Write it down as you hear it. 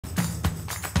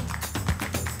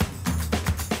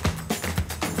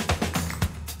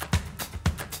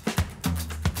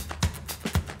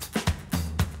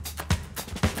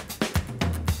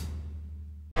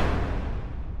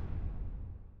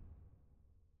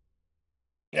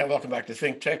Yeah, welcome back to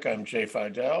ThinkTech. I'm Jay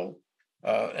Fidell,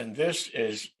 and this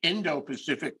is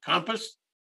Indo-Pacific Compass,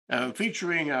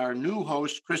 featuring our new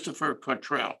host, Christopher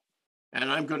Cottrell. And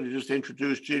I'm going to just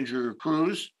introduce Ginger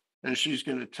Cruz, and she's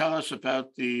going to tell us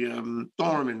about the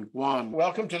storm in Guam.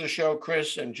 Welcome to the show,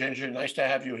 Chris and Ginger. Nice to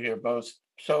have you here both.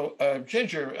 So,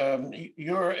 Ginger,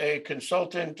 you're a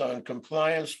consultant on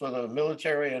compliance for the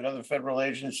military and other federal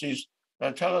agencies.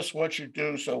 Tell us what you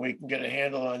do so we can get a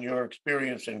handle on your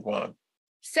experience in Guam.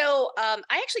 I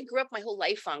actually grew up my whole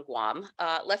life on Guam,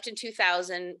 left in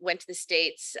 2000, went to the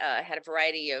States, had a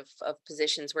variety of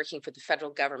positions working for the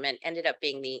federal government, ended up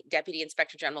being the Deputy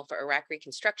Inspector General for Iraq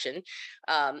Reconstruction.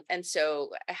 And so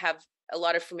I have a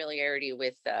lot of familiarity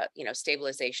with,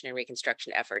 stabilization and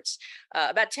reconstruction efforts.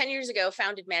 About 10 years ago,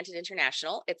 founded Manted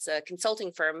International. It's a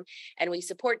consulting firm, and we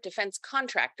support defense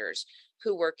contractors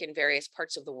who work in various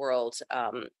parts of the world,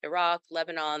 Iraq,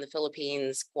 Lebanon, the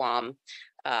Philippines, Guam.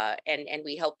 And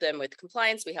we help them with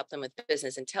compliance. We help them with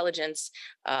business intelligence,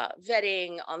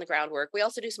 vetting, on the ground work. We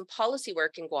also do some policy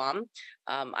work in Guam.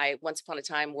 I once upon a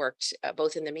time worked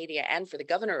both in the media and for the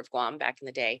governor of Guam back in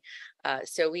the day.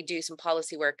 So we do some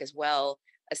policy work as well,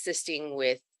 assisting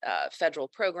with federal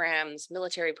programs,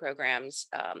 military programs.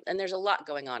 And there's a lot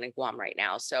going on in Guam right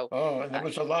now. So, and there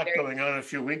was a lot going on a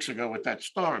few weeks ago with that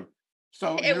storm.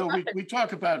 So, we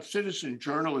talk about citizen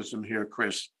journalism here,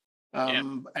 Chris.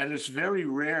 And it's very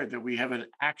rare that we have an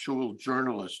actual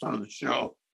journalist on the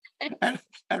show. and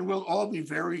we'll all be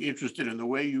very interested in the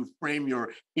way you frame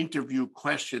your interview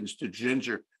questions to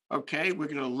Ginger. Okay, we're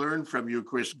going to learn from you,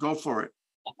 Chris. Go for it.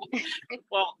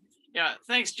 Well, yeah,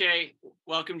 thanks, Jay.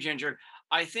 Welcome, Ginger.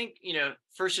 I think,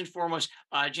 first and foremost,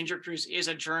 Ginger Cruz is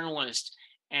a journalist.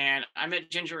 And I met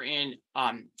Ginger in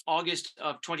August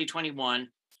of 2021.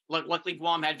 Luckily,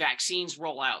 Guam had vaccines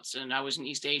rollouts, and I was in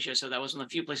East Asia, so that was one of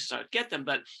the few places I would get them.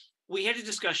 But we had a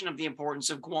discussion of the importance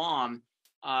of Guam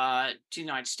to the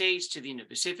United States, to the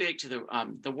Indo-Pacific, to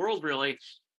the world, really.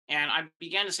 And I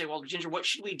began to say, well, Ginger, what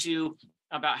should we do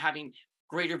about having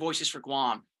greater voices for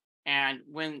Guam? And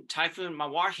when Typhoon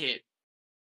Mawar hit,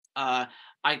 I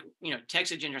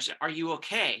texted Ginger and said, "Are you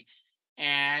okay?"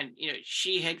 And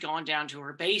she had gone down to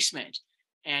her basement,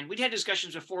 and we'd had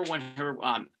discussions before when her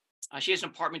she has an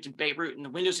apartment in Beirut, and the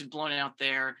windows had blown out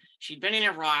there. She'd been in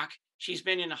Iraq. She's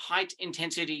been in a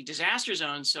high-intensity disaster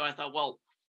zone. So I thought, well,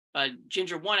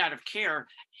 Ginger, one, out of care,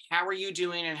 how are you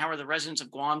doing, and how are the residents of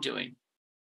Guam doing?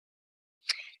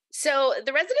 So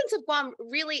the residents of Guam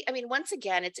really, once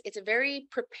again, it's a very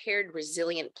prepared,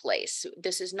 resilient place.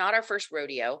 This is not our first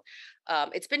rodeo.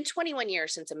 It's been 21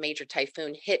 years since a major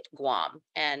typhoon hit Guam,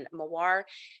 and Mawar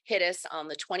hit us on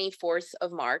the 24th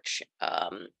of March.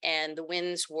 And the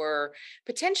winds were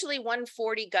potentially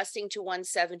 140, gusting to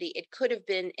 170. It could have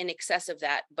been in excess of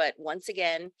that. But once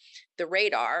again, the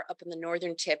radar up in the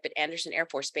northern tip at Andersen Air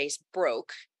Force Base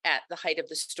broke at the height of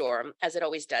the storm, as it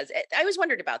always does. I always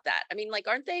wondered about that.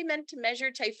 Aren't they meant to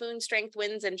measure typhoon strength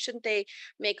winds, and shouldn't they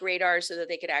make radar so that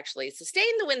they could actually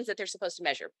sustain the winds that they're supposed to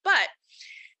measure? But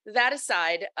that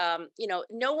aside,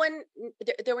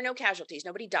 there were no casualties.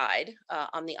 Nobody died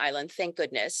on the island, thank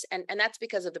goodness. And that's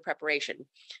because of the preparation.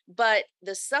 But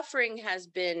the suffering has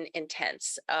been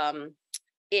intense.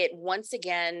 It once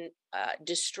again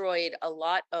destroyed a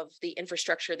lot of the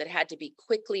infrastructure that had to be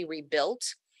quickly rebuilt.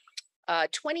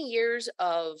 20 years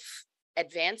of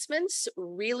advancements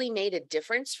really made a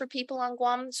difference for people on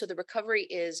Guam. So the recovery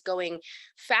is going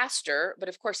faster, but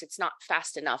of course it's not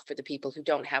fast enough for the people who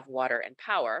don't have water and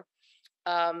power.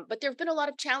 But there have been a lot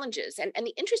of challenges. And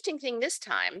the interesting thing this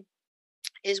time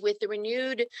is with the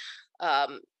renewed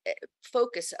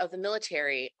focus of the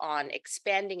military on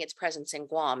expanding its presence in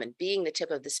Guam and being the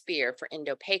tip of the spear for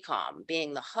Indo-PACOM,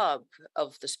 being the hub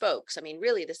of the spokes.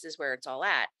 Really, this is where it's all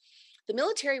at. The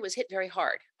military was hit very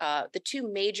hard. The two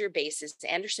major bases,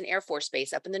 Andersen Air Force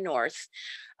Base up in the north,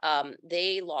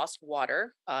 they lost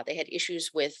water. They had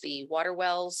issues with the water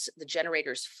wells. The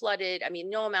generators flooded.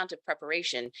 No amount of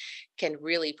preparation can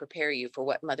really prepare you for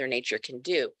what Mother Nature can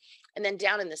do. And then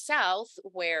down in the south,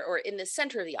 or in the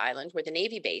center of the island, where the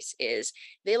Navy base is,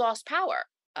 they lost power.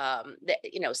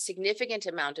 Significant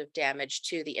amount of damage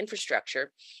to the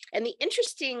infrastructure. And the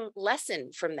interesting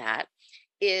lesson from that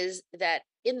is that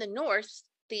in the north,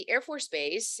 the Air Force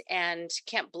Base and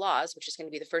Camp Blas, which is going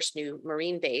to be the first new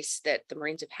Marine base that the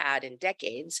Marines have had in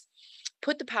decades,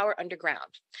 put the power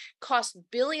underground. Cost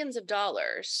billions of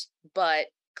dollars, but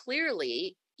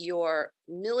clearly your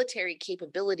military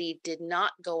capability did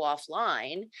not go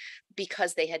offline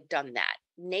because they had done that.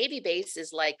 Navy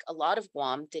bases, like a lot of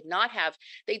Guam, did not have,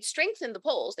 they'd strengthened the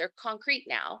poles, they're concrete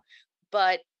now,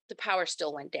 but the power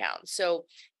still went down. So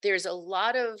there's a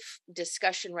lot of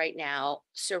discussion right now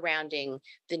surrounding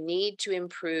the need to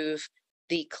improve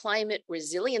the climate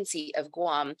resiliency of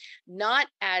Guam, not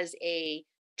as a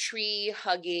tree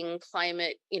hugging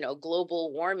climate,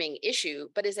 global warming issue,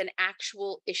 but as an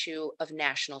actual issue of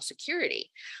national security,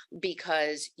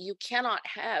 because you cannot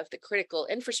have the critical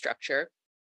infrastructure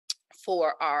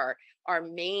for our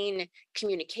main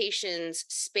communications,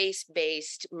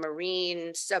 space-based,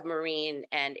 marine, submarine,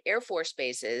 and Air Force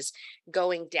bases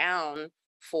going down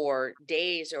for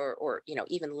days or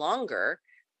even longer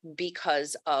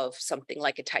because of something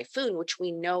like a typhoon, which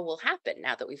we know will happen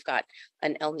now that we've got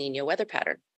an El Nino weather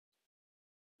pattern.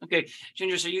 Okay,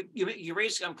 Ginger, so you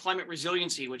raised climate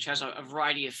resiliency, which has a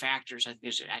variety of factors. I think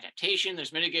there's adaptation,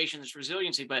 there's mitigation, there's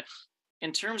resiliency. But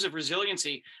in terms of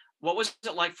resiliency, what was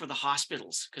it like for the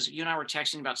hospitals? Because you and I were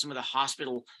texting about some of the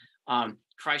hospital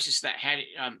crisis that had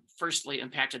firstly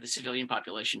impacted the civilian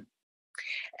population.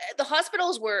 The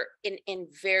hospitals were in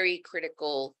very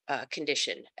critical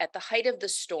condition. At the height of the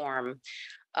storm,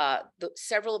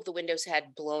 several of the windows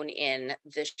had blown in.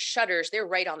 The shutters, they're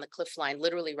right on the cliff line,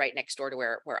 literally right next door to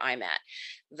where I'm at.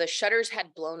 The shutters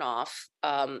had blown off,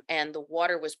 and the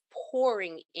water was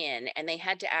pouring in, and they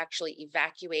had to actually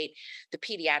evacuate the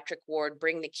pediatric ward,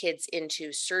 bring the kids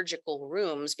into surgical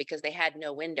rooms because they had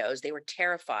no windows. They were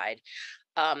terrified.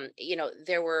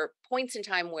 There were points in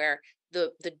time where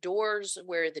the doors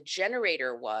where the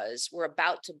generator was were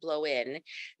about to blow in.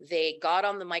 They got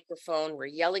on the microphone, were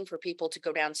yelling for people to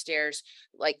go downstairs.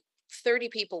 Like 30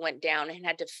 people went down and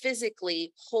had to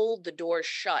physically hold the doors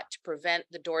shut to prevent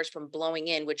the doors from blowing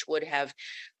in, which would have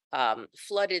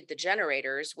flooded the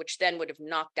generators, which then would have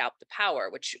knocked out the power,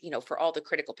 which, for all the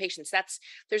critical patients,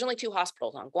 there's only 2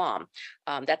 hospitals on Guam.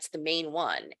 That's the main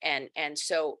one. And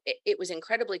so it was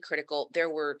incredibly critical. There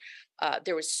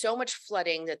was so much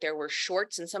flooding that there were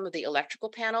shorts in some of the electrical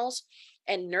panels,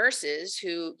 and nurses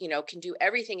who, can do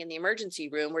everything in the emergency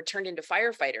room were turned into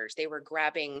firefighters. They were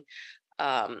grabbing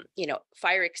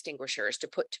fire extinguishers to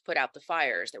put out the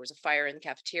fires. There was a fire in the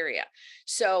cafeteria.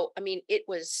 So, I mean, it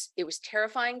was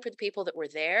terrifying for the people that were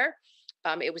there.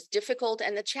 It was difficult.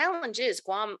 And the challenge is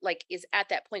Guam is at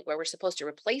that point where we're supposed to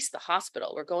replace the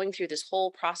hospital. We're going through this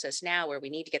whole process now where we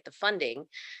need to get the funding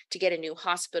to get a new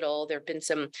hospital. There have been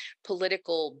some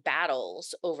political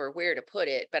battles over where to put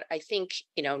it. But I think,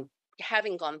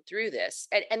 having gone through this,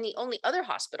 and the only other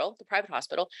hospital, the private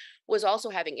hospital, was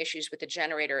also having issues with the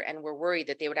generator, and were worried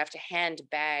that they would have to hand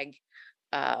bag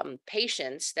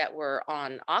patients that were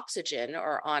on oxygen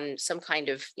or on some kind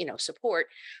of support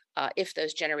if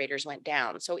those generators went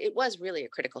down. So it was really a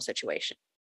critical situation.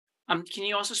 Can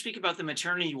you also speak about the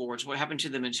maternity wards? What happened to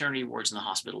the maternity wards in the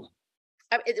hospital?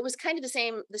 It was kind of the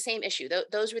same issue.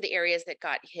 Those were the areas that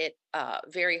got hit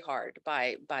very hard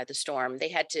by the storm. They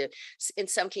had to, in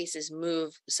some cases,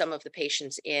 move some of the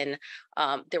patients in.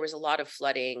 There was a lot of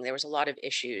flooding. There was a lot of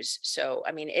issues. So,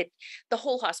 I mean, the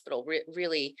whole hospital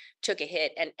really took a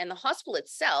hit. And the hospital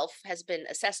itself has been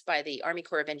assessed by the Army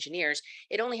Corps of Engineers.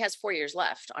 It only has 4 years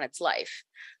left on its life.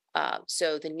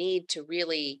 So the need to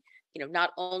really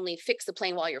not only fix the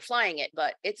plane while you're flying it,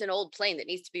 but it's an old plane that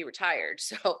needs to be retired.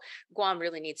 So Guam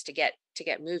really needs to get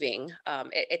moving.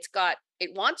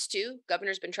 It wants to.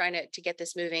 Governor's been trying to get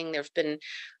this moving. There's been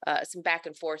some back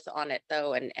and forth on it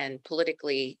though, and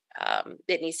politically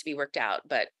it needs to be worked out.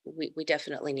 But we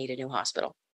definitely need a new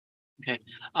hospital. Okay.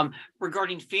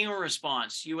 Regarding FEMA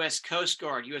response, U.S. Coast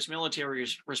Guard, U.S. military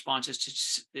responses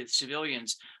to the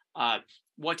civilians,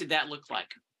 what did that look like?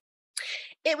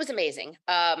 It was amazing.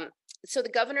 So the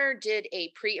governor did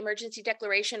a pre-emergency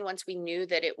declaration once we knew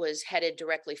that it was headed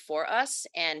directly for us,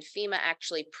 and FEMA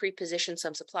actually pre-positioned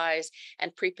some supplies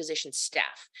and pre-positioned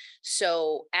staff.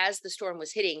 So as the storm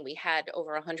was hitting, we had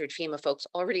over 100 FEMA folks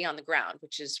already on the ground,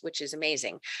 which is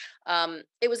amazing.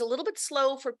 It was a little bit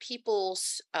slow for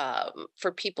people's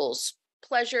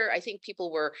pleasure. I think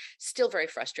people were still very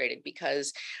frustrated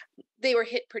because they were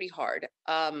hit pretty hard.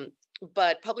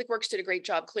 But Public Works did a great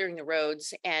job clearing the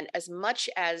roads. And as much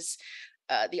as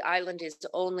the island is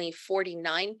only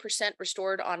 49%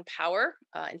 restored on power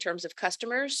in terms of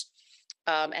customers,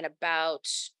 and about,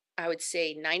 I would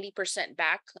say, 90%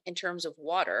 back in terms of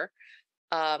water,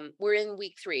 we're in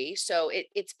week 3. So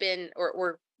it's been, or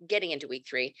we're getting into week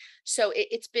 3. So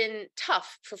it's been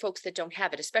tough for folks that don't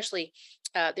have it, especially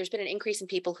there's been an increase in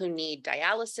people who need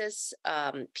dialysis,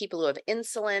 people who have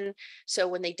insulin. So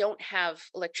when they don't have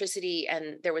electricity,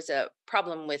 and there was a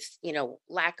problem with,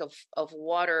 lack of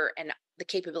water, and the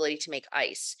capability to make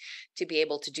ice, to be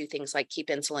able to do things like keep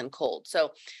insulin cold. So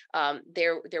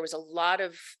there was a lot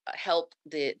of help.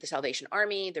 The Salvation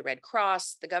Army, the Red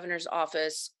Cross, the governor's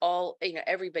office, all,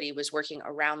 everybody was working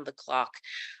around the clock.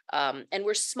 And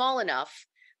we're small enough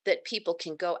that people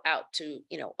can go out to,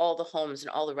 all the homes and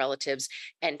all the relatives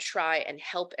and try and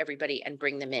help everybody and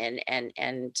bring them in. And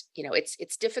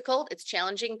it's difficult, it's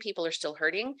challenging. People are still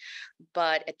hurting,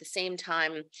 but at the same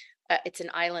time, it's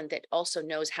an island that also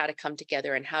knows how to come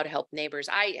together and how to help neighbors.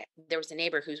 There was a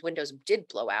neighbor whose windows did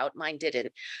blow out, mine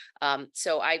didn't.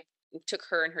 So I took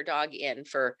her and her dog in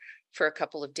for a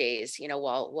couple of days,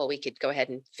 while we could go ahead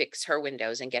and fix her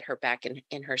windows and get her back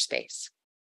in her space.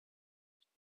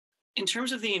 In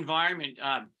terms of the environment,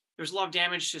 there's a lot of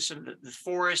damage to some of the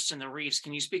forests and the reefs.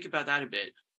 Can you speak about that a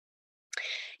bit?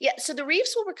 Yeah, so the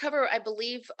reefs will recover, I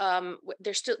believe.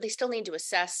 They still need to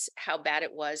assess how bad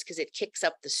it was because it kicks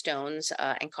up the stones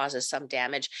and causes some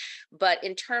damage. But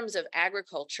in terms of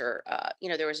agriculture,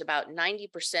 there was about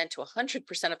 90% to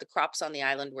 100% of the crops on the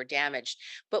island were damaged.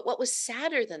 But what was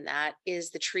sadder than that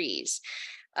is the trees.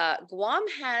 Guam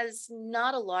has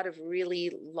not a lot of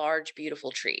really large,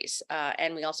 beautiful trees.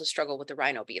 And we also struggle with the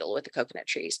rhino beetle, with the coconut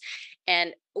trees.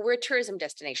 And we're a tourism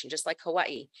destination, just like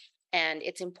Hawaii. And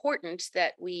it's important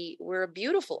that we're a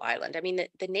beautiful island. I mean,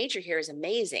 the nature here is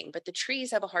amazing, but the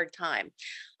trees have a hard time.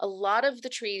 A lot of the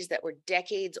trees that were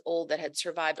decades old that had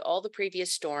survived all the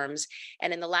previous storms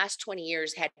and in the last 20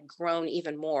 years had grown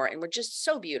even more and were just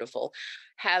so beautiful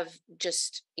have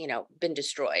just, been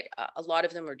destroyed. A lot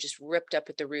of them are just ripped up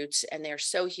at the roots and they're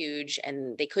so huge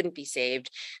and they couldn't be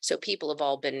saved. So people have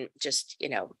all been just,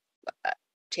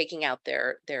 taking out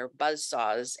their buzz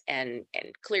saws and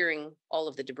clearing all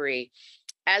of the debris.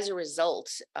 As a result,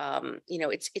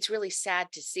 it's really sad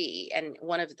to see. And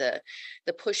one of the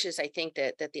pushes I think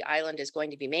that the island is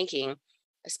going to be making,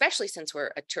 especially since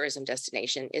we're a tourism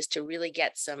destination, is to really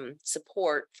get some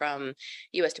support from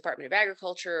U.S. Department of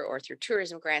Agriculture or through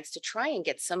tourism grants to try and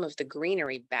get some of the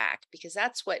greenery back, because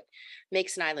that's what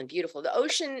makes an island beautiful. The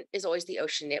ocean is always the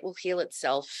ocean. It will heal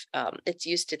itself. It's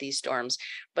used to these storms,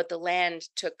 but the land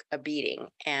took a beating.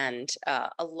 And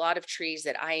a lot of trees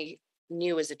that I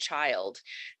knew as a child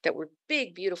that were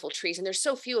big, beautiful trees. And there's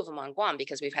so few of them on Guam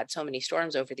because we've had so many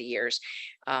storms over the years.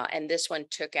 And this one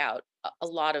took out a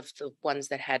lot of the ones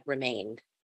that had remained.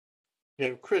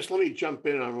 Yeah, Chris, let me jump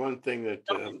in on one thing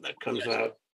that comes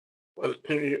out. Well,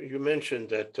 you mentioned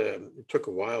that it took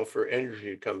a while for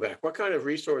energy to come back. What kind of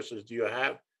resources do you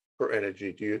have for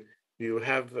energy? Do you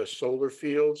have solar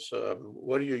fields?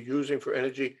 What are you using for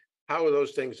energy? How are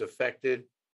those things affected?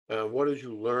 What did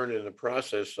you learn in the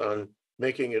process on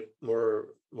making it more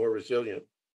resilient?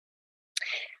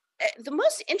 The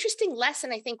most interesting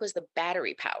lesson, I think, was the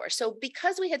battery power. So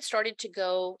because we had started to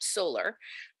go solar,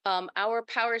 our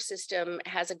power system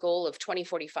has a goal of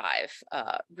 2045,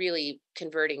 really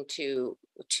converting to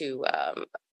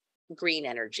green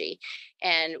energy.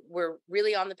 And we're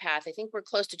really on the path. I think we're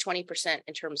close to 20%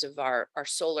 in terms of our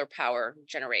solar power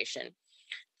generation.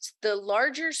 The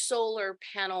larger solar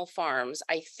panel farms,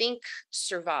 I think,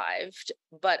 survived,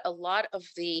 but a lot of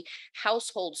the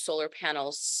household solar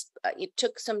panels, it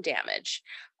took some damage.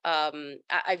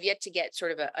 I've yet to get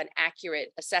sort of an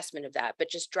accurate assessment of that, but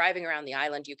just driving around the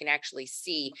island, you can actually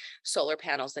see solar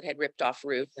panels that had ripped off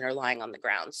roofs and are lying on the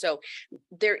ground. So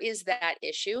there is that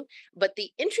issue. But the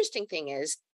interesting thing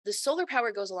is the solar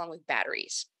power goes along with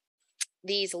batteries,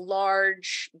 these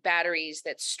large batteries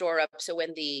that store up. So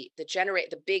when the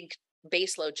big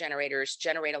baseload generators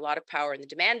generate a lot of power and the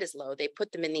demand is low, they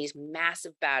put them in these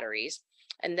massive batteries.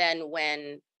 And then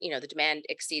when the demand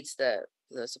exceeds the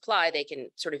supply, they can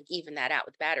sort of even that out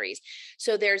with batteries.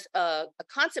 So there's a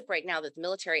concept right now that the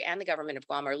military and the government of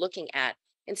Guam are looking at.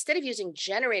 Instead of using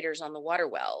generators on the water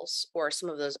wells or some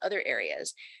of those other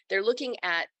areas, they're looking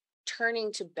at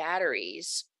turning to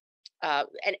batteries. And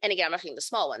again, I'm not talking the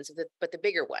small ones, but the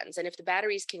bigger ones. And if the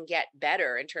batteries can get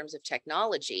better in terms of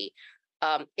technology,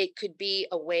 it could be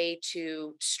a way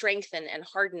to strengthen and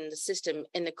harden the system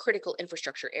in the critical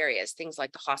infrastructure areas, things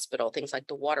like the hospital, things like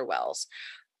the water wells,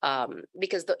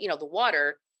 because the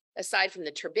water, aside from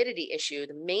the turbidity issue,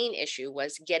 the main issue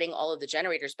was getting all of the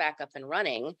generators back up and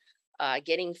running,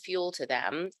 getting fuel to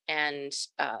them, and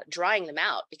drying them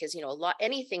out. Because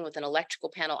anything with an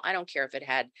electrical panel, I don't care if it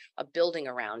had a building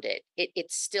around it,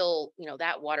 it's still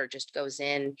that water just goes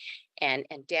in and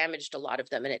damaged a lot of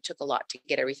them, and it took a lot to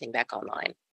get everything back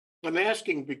online. I'm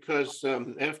asking because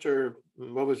after,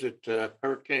 what was it,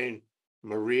 Hurricane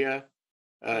Maria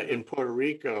in Puerto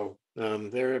Rico,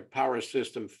 their power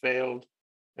system failed.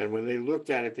 And when they looked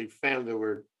at it, they found there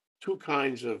were two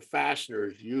kinds of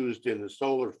fasteners used in the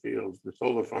solar fields, the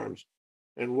solar farms.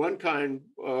 And one kind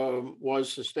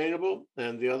was sustainable,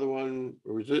 and the other one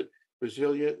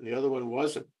resilient, and the other one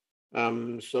wasn't.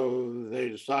 So they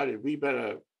decided we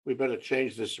better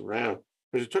change this around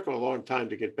because it took them a long time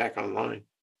to get back online.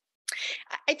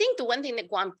 I think the one thing that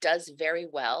Guam does very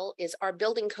well is our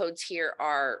building codes here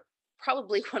are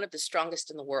probably one of the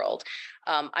strongest in the world.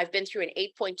 I've been through an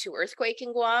 8.2 earthquake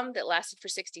in Guam that lasted for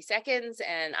 60 seconds,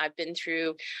 and I've been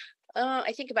through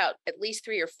I think about at least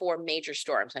 3 or 4 major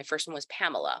storms. My first one was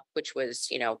Pamela, which was,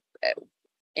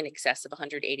 in excess of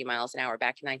 180 miles an hour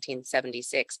back in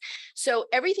 1976. So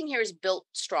everything here is built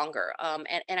stronger.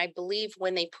 And I believe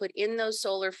when they put in those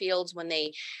solar fields, when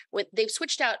they've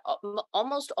switched out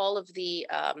almost all of the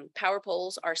power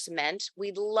poles are cement.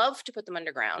 We'd love to put them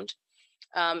underground.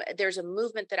 There's a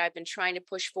movement that I've been trying to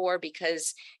push for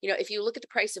because, if you look at the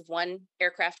price of one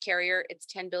aircraft carrier, it's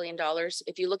 $10 billion.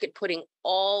 If you look at putting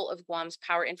all of Guam's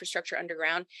power infrastructure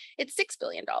underground, it's $6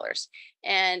 billion.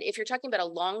 And if you're talking about a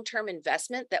long-term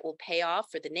investment that will pay off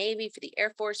for the Navy, for the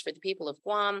Air Force, for the people of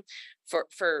Guam,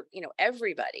 for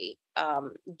everybody,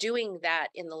 doing that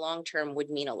in the long term would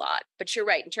mean a lot. But you're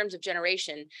right, in terms of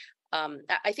generation,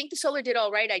 I think the solar did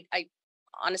all right. I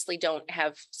honestly don't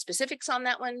have specifics on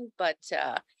that one, but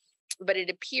it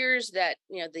appears that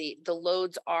the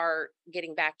loads are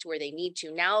getting back to where they need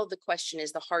to. Now the question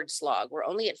is the hard slog. We're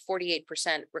only at 48%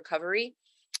 recovery,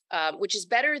 which is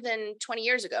better than 20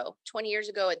 years ago. 20 years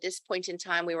ago, at this point in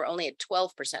time, we were only at 12%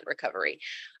 recovery.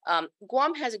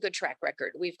 Guam has a good track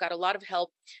record. We've got a lot of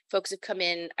help. Folks have come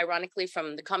in, ironically,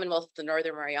 from the Commonwealth of the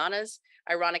Northern Marianas.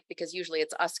 Ironic because usually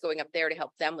it's us going up there to help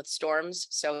them with storms.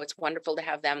 So it's wonderful to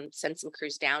have them send some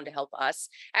crews down to help us.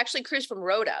 Actually, crews from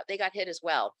Rhoda, they got hit as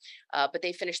well, but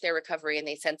they finished their recovery and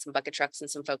they sent some bucket trucks and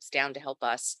some folks down to help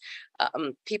us.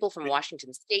 People from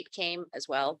Washington State came as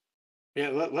well. Yeah,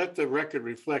 let the record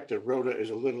reflect that Rhoda is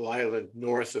a little island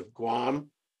north of Guam.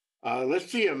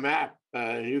 Let's see a map.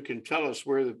 You can tell us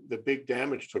where the big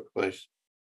damage took place.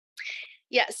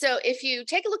 Yeah, so if you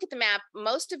take a look at the map,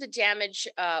 most of the damage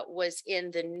was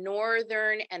in the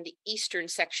northern and the eastern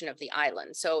section of the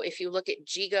island. So if you look at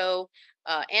Jigo,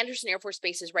 Anderson Air Force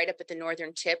Base is right up at the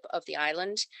northern tip of the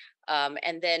island.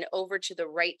 And then over to the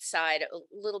right side, a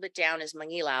little bit down is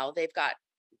Manilao. They've got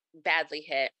badly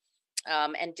hit.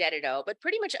 And Dedido, but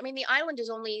pretty much, the island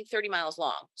is only 30 miles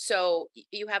long. So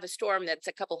you have a storm that's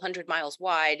a couple 100 miles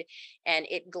wide and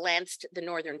it glanced the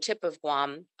northern tip of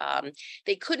Guam.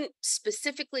 They couldn't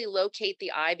specifically locate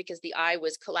the eye because the eye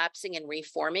was collapsing and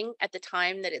reforming at the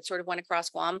time that it sort of went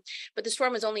across Guam, but the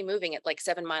storm was only moving at like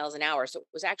 7 miles an hour. So it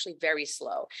was actually very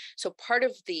slow. So part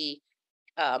of the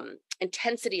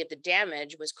intensity of the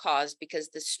damage was caused because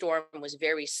the storm was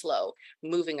very slow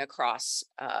moving across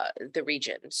the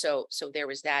region. So there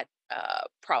was that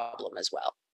problem as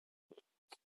well.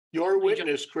 Your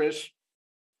witness, Chris.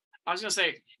 I was going to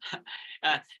say,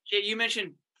 you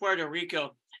mentioned Puerto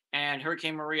Rico and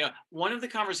Hurricane Maria. One of the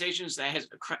conversations that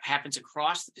happens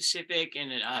across the Pacific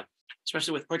and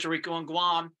especially with Puerto Rico and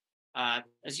Guam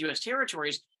as U.S.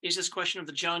 territories is this question of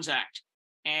the Jones Act.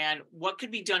 And what could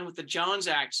be done with the Jones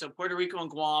Act so Puerto Rico and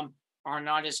Guam are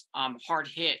not as hard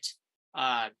hit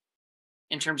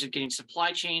in terms of getting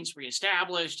supply chains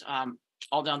reestablished,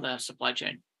 all down the supply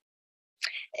chain?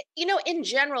 In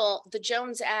general, the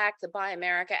Jones Act, the Buy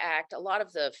America Act, a lot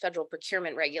of the federal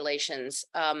procurement regulations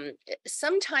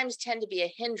sometimes tend to be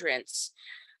a hindrance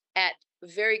at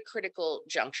very critical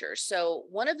junctures. So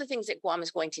one of the things that Guam is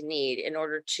going to need in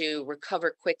order to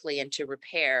recover quickly and to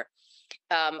repair,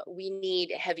 we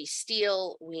need heavy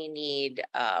steel. We need,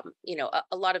 a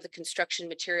lot of the construction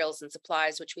materials and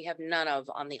supplies, which we have none of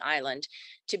on the island,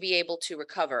 to be able to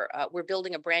recover. We're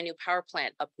building a brand new power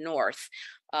plant up north,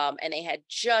 and they had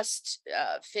just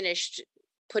finished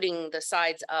putting the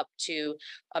sides up to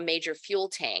a major fuel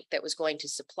tank that was going to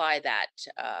supply that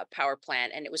power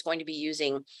plant, and it was going to be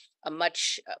using a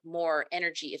much more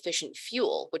energy efficient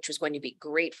fuel, which was going to be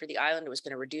great for the island. It was going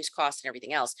to reduce costs and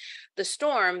everything else. The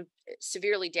storm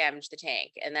severely damaged the tank,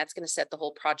 and that's going to set the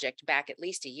whole project back at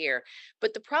least a year.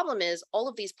 But the problem is all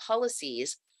of these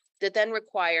policies that then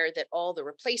require that all the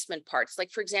replacement parts, like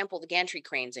for example, the gantry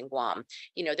cranes in Guam,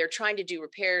 they're trying to do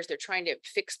repairs, they're trying to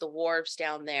fix the wharves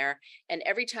down there. And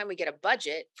every time we get a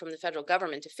budget from the federal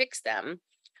government to fix them,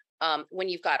 when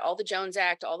you've got all the Jones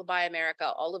Act, all the Buy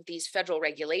America, all of these federal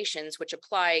regulations, which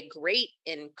apply great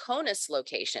in CONUS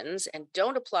locations and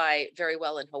don't apply very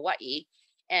well in Hawaii,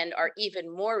 and are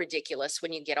even more ridiculous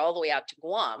when you get all the way out to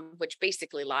Guam, which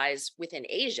basically lies within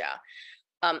Asia,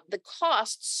 the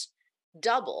costs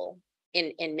double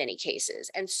in many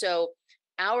cases. And so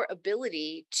our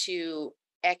ability to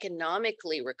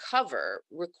economically recover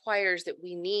requires that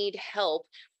we need help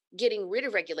getting rid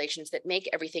of regulations that make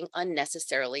everything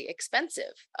unnecessarily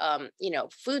expensive.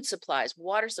 Food supplies,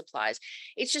 water supplies.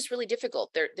 It's just really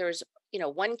difficult. There's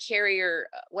one carrier,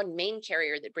 one main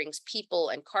carrier that brings people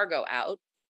and cargo out.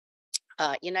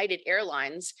 United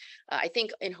Airlines, I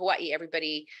think in Hawaii,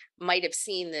 everybody might have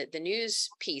seen the news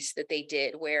piece that they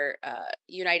did where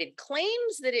United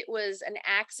claims that it was an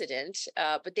accident,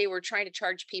 but they were trying to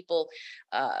charge people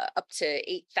up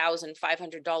to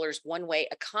 $8,500 one-way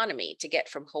economy to get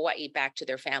from Hawaii back to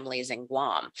their families in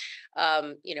Guam.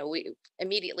 We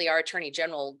immediately, our attorney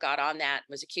general got on that,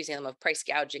 was accusing them of price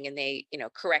gouging, and they,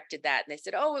 corrected that. And they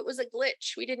said, oh, it was a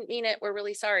glitch. We didn't mean it. We're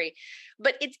really sorry.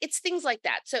 But it's things like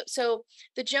that. So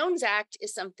the Jones Act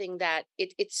is something that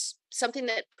it's something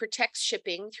that protects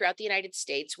shipping throughout the United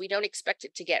States. We don't expect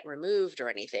it to get removed or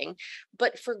anything.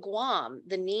 But for Guam,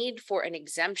 the need for an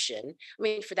exemption, I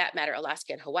mean, for that matter,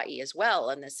 Alaska and Hawaii as well,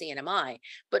 and the CNMI,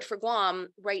 but for Guam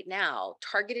right now,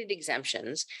 targeted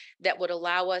exemptions that would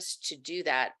allow us to do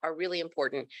that are really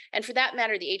important. And for that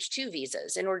matter, the H-2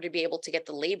 visas, in order to be able to get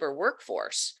the labor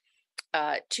workforce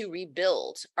to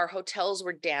rebuild. Our hotels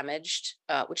were damaged,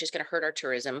 which is going to hurt our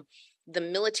tourism. The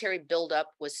military buildup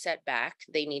was set back.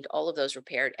 They need all of those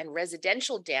repaired. And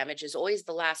residential damage is always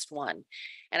the last one.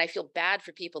 And I feel bad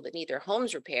for people that need their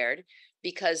homes repaired,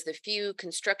 because the few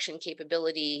construction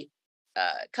capability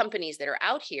companies that are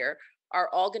out here are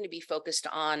all going to be focused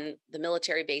on the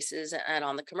military bases and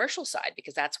on the commercial side,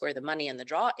 because that's where the money and the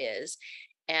draw is.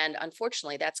 And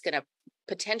unfortunately, that's going to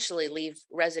potentially leave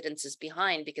residences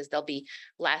behind, because they'll be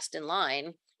last in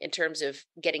line in terms of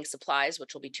getting supplies,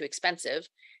 which will be too expensive,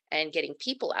 and getting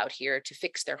people out here to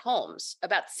fix their homes.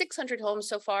 About 600 homes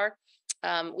so far,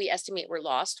 we estimate were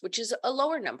lost, which is a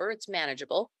lower number. It's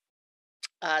manageable.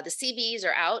 The CBs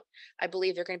are out. I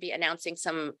believe they're going to be announcing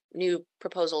some new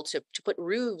proposal to put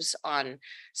roofs on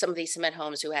some of these cement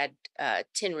homes who had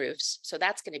tin roofs. So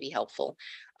that's going to be helpful.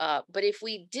 But if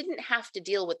we didn't have to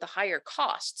deal with the higher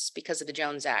costs because of the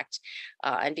Jones Act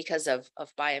and because of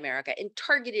Buy America in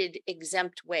targeted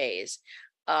exempt ways,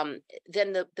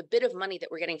 then the bit of money that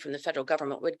we're getting from the federal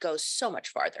government would go so much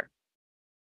farther.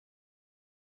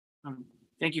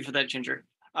 Thank you for that, Ginger.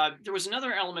 There was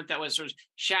another element that was sort of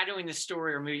shadowing the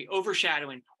story, or maybe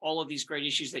overshadowing all of these great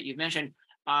issues that you've mentioned,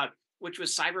 which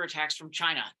was cyber attacks from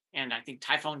China and I think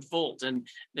Typhoon Volt. And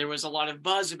there was a lot of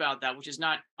buzz about that, which is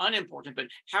not unimportant. But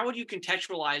how would you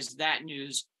contextualize that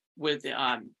news with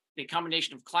the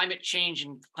combination of climate change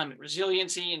and climate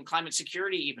resiliency and climate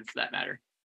security, even for that matter?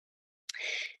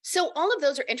 So all of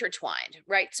those are intertwined,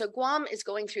 right? So Guam is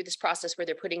going through this process where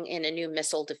they're putting in a new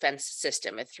missile defense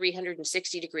system, a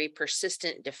 360-degree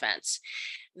persistent defense.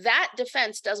 That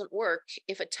defense doesn't work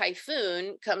if a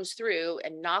typhoon comes through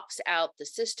and knocks out the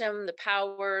system, the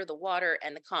power, the water,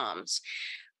 and the comms.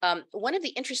 One of the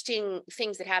interesting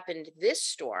things that happened this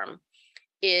storm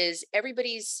is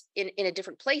everybody's in a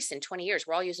different place in 20 years.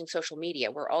 We're all using social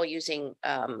media. We're all using,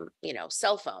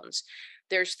 cell phones.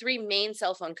 There's three main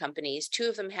cell phone companies. Two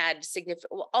of them had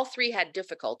all three had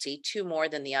difficulty, two more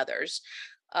than the others.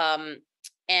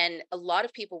 And a lot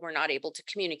of people were not able to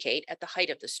communicate at the height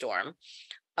of the storm.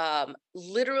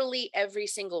 Literally every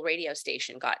single radio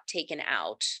station got taken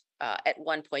out at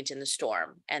one point in the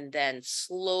storm, and then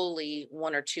slowly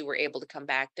one or two were able to come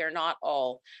back. They're not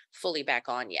all fully back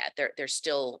on yet. They're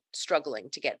still struggling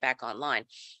to get back online.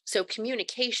 So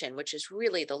communication, which is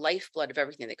really the lifeblood of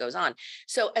everything that goes on.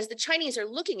 So as the Chinese are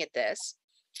looking at this,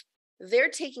 they're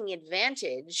taking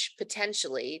advantage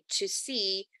potentially to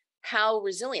see how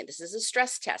resilient this is. A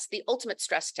stress test, the ultimate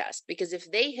stress test, because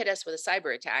if they hit us with a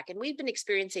cyber attack, and we've been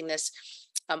experiencing this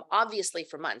obviously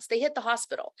for months, they hit the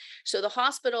hospital. So the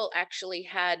hospital actually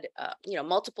had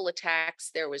multiple attacks.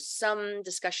 There was some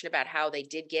discussion about how they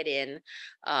did get in,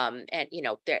 and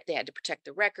they had to protect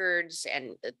the records,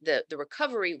 and the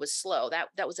recovery was slow.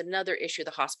 That was another issue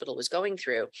the hospital was going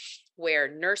through,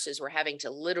 where nurses were having to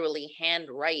literally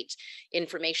handwrite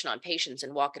information on patients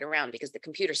and walk it around because the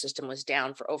computer system was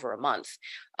down for over a month,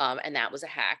 and that was a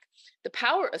hack. The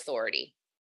Power Authority,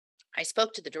 I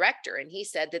spoke to the director, and he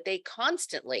said that they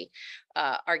constantly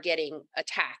are getting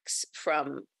attacks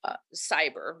from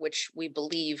cyber, which we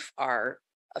believe are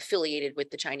affiliated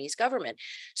with the Chinese government.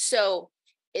 So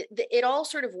it all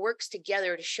sort of works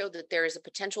together to show that there is a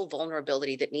potential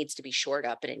vulnerability that needs to be shored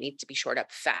up, and it needs to be shored up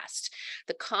fast.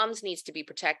 The comms needs to be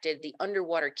protected. The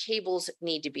underwater cables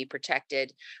need to be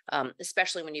protected,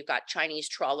 especially when you've got Chinese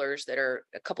trawlers that are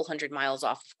a couple hundred miles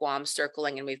off of Guam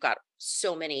circling, and we've got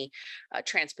so many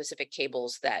trans-Pacific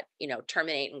cables that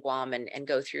terminate in Guam and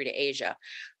go through to Asia.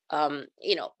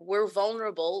 We're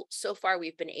vulnerable. So far,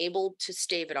 we've been able to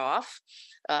stave it off.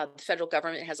 The federal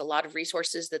government has a lot of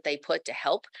resources that they put to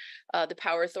help the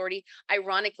Power Authority.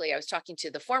 Ironically, I was talking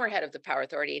to the former head of the Power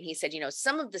Authority, and he said,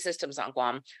 some of the systems on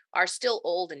Guam are still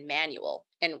old and manual.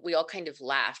 And we all kind of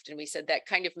laughed. And we said that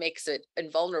kind of makes it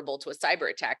invulnerable to a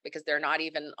cyber attack because they're not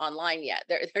even online yet.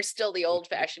 They're still the old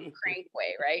fashioned crank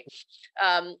way,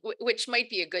 right? Which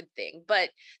might be a good thing, but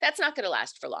that's not going to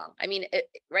last for long. I mean,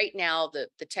 right now, the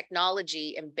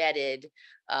technology embedded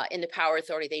in the Power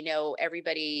Authority, they know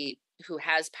everybody who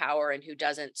has power and who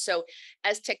doesn't. So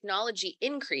as technology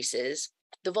increases,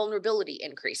 the vulnerability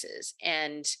increases.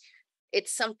 And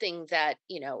it's something that,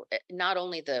 not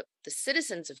only the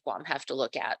citizens of Guam have to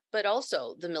look at, but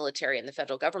also the military and the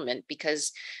federal government,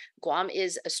 because Guam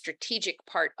is a strategic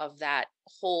part of that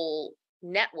whole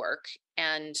network.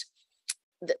 And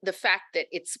the fact that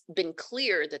it's been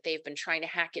clear that they've been trying to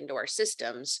hack into our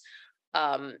systems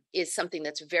is something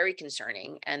that's very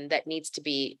concerning and that needs to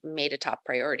be made a top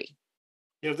priority.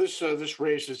 This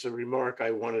raises a remark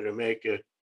I wanted to make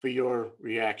for your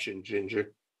reaction,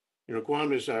 Ginger.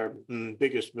 Guam is our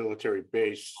biggest military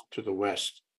base to the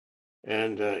west,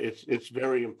 and it's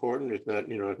very important. It's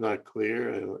not clear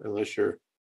unless you're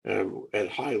at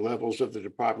high levels of the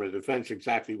Department of Defense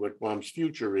exactly what Guam's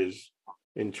future is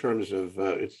in terms of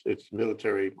its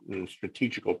military and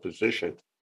strategical position.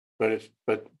 But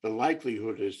the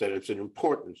likelihood is that it's an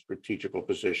important strategical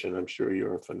position. I'm sure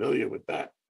you're familiar with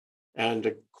that. And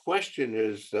the question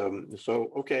is,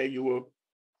 okay, you were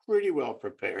pretty well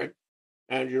prepared,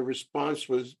 and your response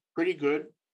was pretty good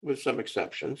with some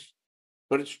exceptions.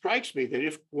 But it strikes me that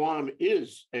if Guam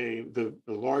is the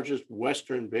largest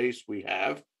Western base we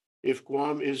have, if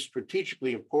Guam is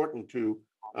strategically important to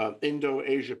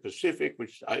Indo-Asia-Pacific,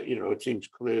 which it seems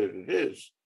clear that it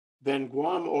is, then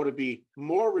Guam ought to be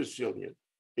more resilient.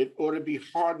 It ought to be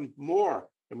hardened more.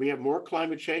 And we have more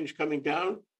climate change coming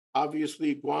down.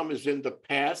 Obviously, Guam is in the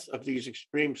path of these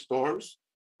extreme storms.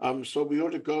 So we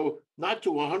ought to go not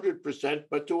to 100%,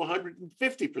 but to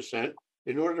 150%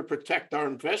 in order to protect our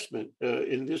investment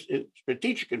in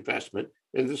strategic investment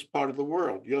in this part of the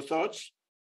world. Your thoughts?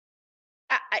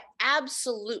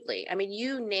 Absolutely. I mean,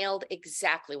 you nailed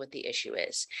exactly what the issue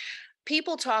is.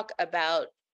 People talk about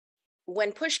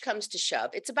when push comes to shove,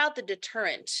 it's about the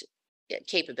deterrent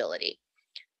capability.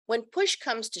 When push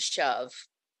comes to shove,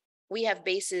 we have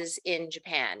bases in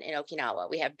Japan, in Okinawa.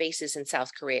 We have bases in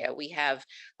South Korea. We have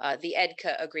the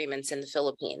EDCA agreements in the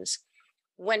Philippines.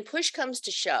 When push comes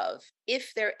to shove,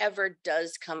 if there ever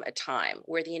does come a time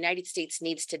where the United States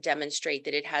needs to demonstrate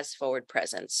that it has forward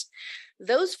presence,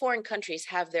 those foreign countries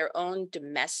have their own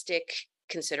domestic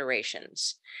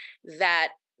considerations that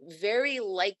very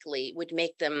likely would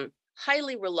make them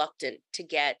highly reluctant to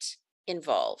get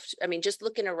involved. I mean, just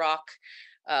look in Iraq.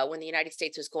 When the United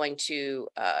States was going to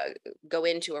go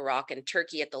into Iraq, and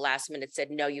Turkey at the last minute said,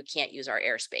 no, you can't use our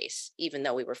airspace, even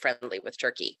though we were friendly with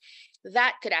Turkey.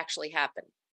 That could actually happen.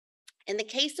 In the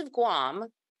case of Guam,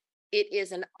 it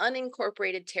is an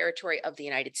unincorporated territory of the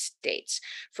United States.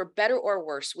 For better or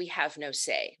worse, we have no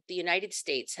say. The United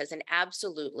States has an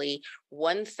absolutely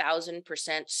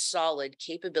 1,000% solid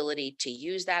capability to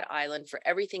use that island for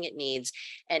everything it needs,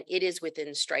 and it is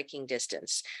within striking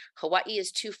distance. Hawaii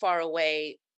is too far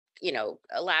away.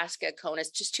 Alaska, Kona is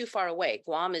just too far away.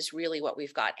 Guam is really what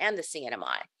we've got, and the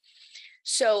CNMI.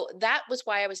 So that was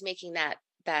why I was making that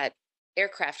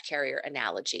aircraft carrier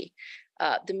analogy.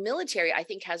 The military, I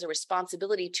think, has a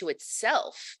responsibility to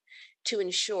itself to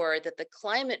ensure that the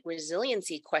climate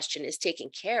resiliency question is taken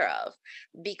care of,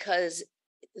 because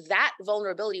that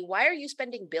vulnerability, why are you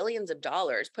spending billions of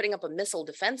dollars putting up a missile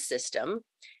defense system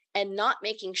and not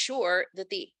making sure that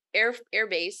the air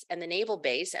base and the naval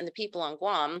base and the people on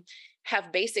Guam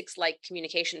have basics like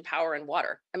communication, power, and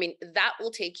water? I mean, that will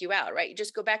take you out, right? You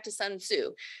just go back to Sun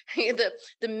Tzu.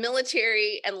 the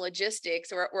military and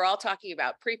logistics, we're all talking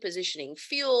about pre-positioning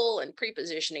fuel and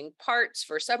pre-positioning parts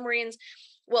for submarines.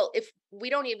 Well, if we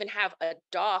don't even have a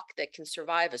dock that can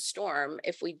survive a storm,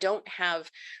 if we don't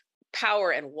have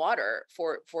power and water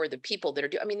for the people that are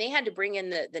doing, I mean, they had to bring in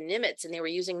the Nimitz, and they were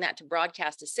using that to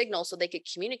broadcast a signal so they could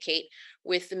communicate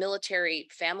with the military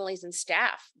families and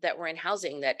staff that were in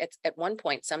housing that at one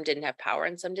point, some didn't have power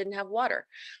and some didn't have water.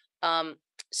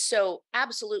 So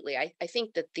absolutely, I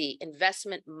think that the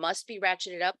investment must be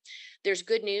ratcheted up. There's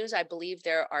good news. I believe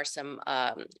there are some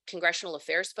congressional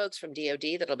affairs folks from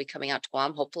DOD that'll be coming out to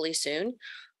Guam hopefully soon.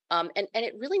 And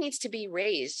it really needs to be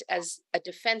raised as a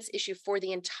defense issue for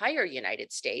the entire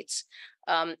United States.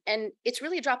 And it's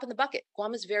really a drop in the bucket.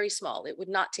 Guam is very small. It would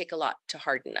not take a lot to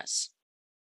harden us.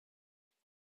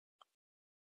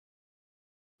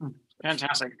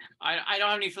 Fantastic. I don't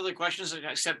have any further questions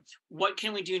except what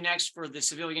can we do next for the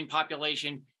civilian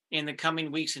population in the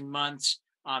coming weeks and months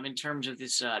in terms of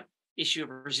this issue of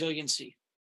resiliency?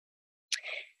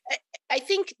 I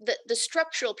think the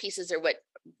structural pieces are what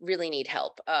really need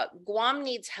help. Guam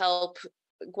needs help.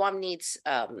 Guam needs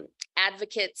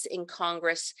advocates in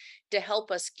Congress to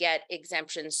help us get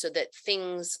exemptions so that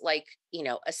things like,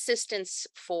 assistance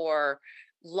for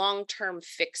long-term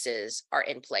fixes are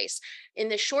in place. In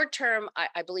the short term,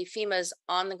 I believe FEMA's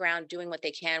on the ground doing what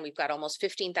they can. We've got almost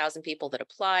 15,000 people that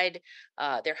applied.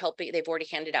 They're helping. They've already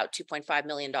handed out $2.5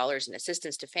 million in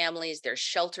assistance to families. There's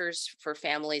shelters for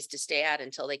families to stay at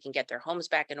until they can get their homes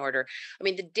back in order. I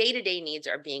mean, the day-to-day needs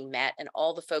are being met, and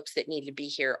all the folks that need to be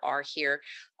here are here.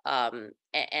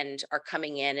 And are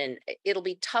coming in, and it'll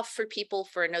be tough for people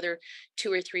for another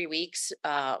 2 or 3 weeks.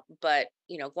 But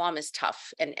Guam is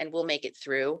tough, and we'll make it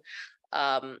through.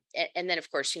 And then,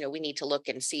 of course, we need to look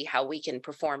and see how we can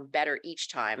perform better each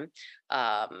time,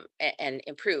 and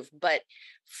improve. But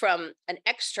from an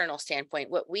external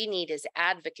standpoint, what we need is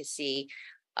advocacy.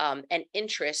 And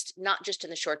interest, not just in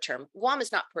the short term. Guam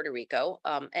is not Puerto Rico.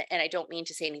 And I don't mean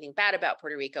to say anything bad about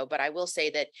Puerto Rico, but I will say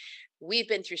that we've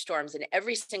been through storms, and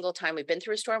every single time we've been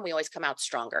through a storm, we always come out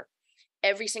stronger.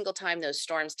 Every single time those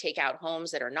storms take out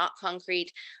homes that are not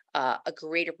concrete, a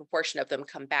greater proportion of them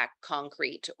come back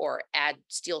concrete or add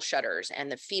steel shutters,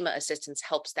 and the FEMA assistance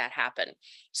helps that happen.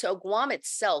 So Guam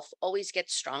itself always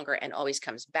gets stronger and always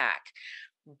comes back.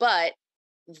 But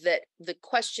the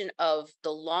question of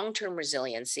the long-term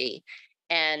resiliency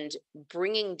and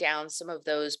bringing down some of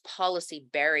those policy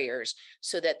barriers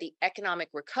so that the economic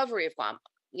recovery of Guam,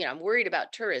 I'm worried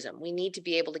about tourism. We need to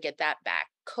be able to get that back.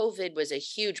 COVID was a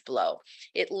huge blow.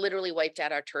 It literally wiped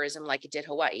out our tourism like it did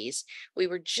Hawaii's. We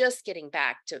were just getting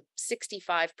back to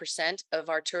 65% of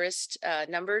our tourist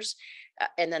numbers,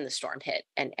 and then the storm hit,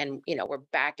 and we're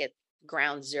back at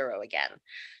ground zero again.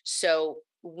 So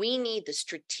we need the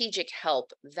strategic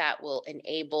help that will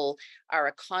enable our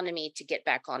economy to get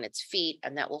back on its feet,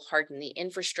 and that will harden the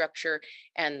infrastructure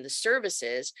and the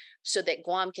services so that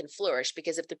Guam can flourish.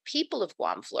 Because if the people of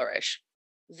Guam flourish,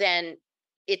 then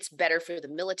it's better for the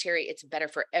military, it's better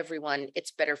for everyone, it's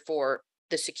better for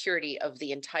the security of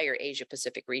the entire Asia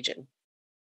Pacific region.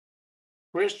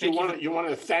 Chris, you want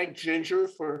to thank Ginger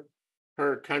for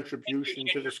her contribution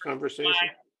to this conversation?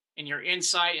 And your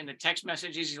insight and the text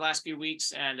messages these last few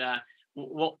weeks, and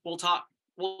we'll talk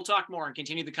more and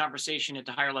continue the conversation at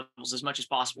the higher levels as much as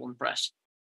possible in the press.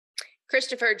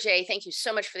 Christopher, Jay, thank you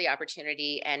so much for the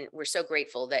opportunity, and we're so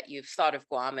grateful that you've thought of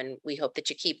Guam, and we hope that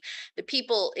you keep the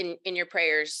people in your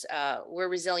prayers. We're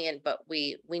resilient, but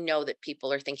we know that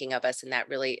people are thinking of us, and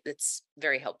it's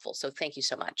very helpful. So thank you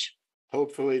so much.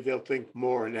 Hopefully they'll think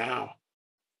more now.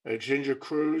 Ginger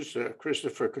Cruz,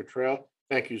 Christopher Cottrell,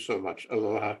 thank you so much.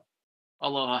 Aloha.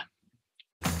 Aloha.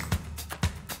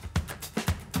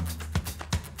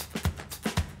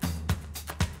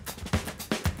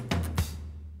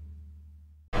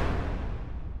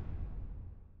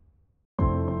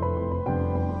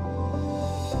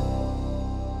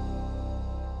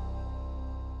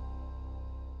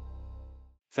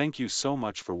 Thank you so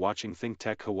much for watching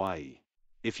ThinkTech Hawaii.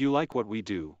 If you like what we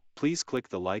do, please click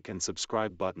the like and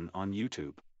subscribe button on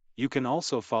YouTube. You can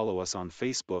also follow us on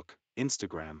Facebook,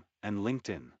 Instagram, and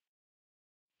LinkedIn.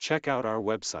 Check out our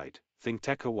website,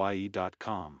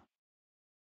 thinktechhawaii.com.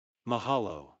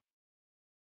 Mahalo.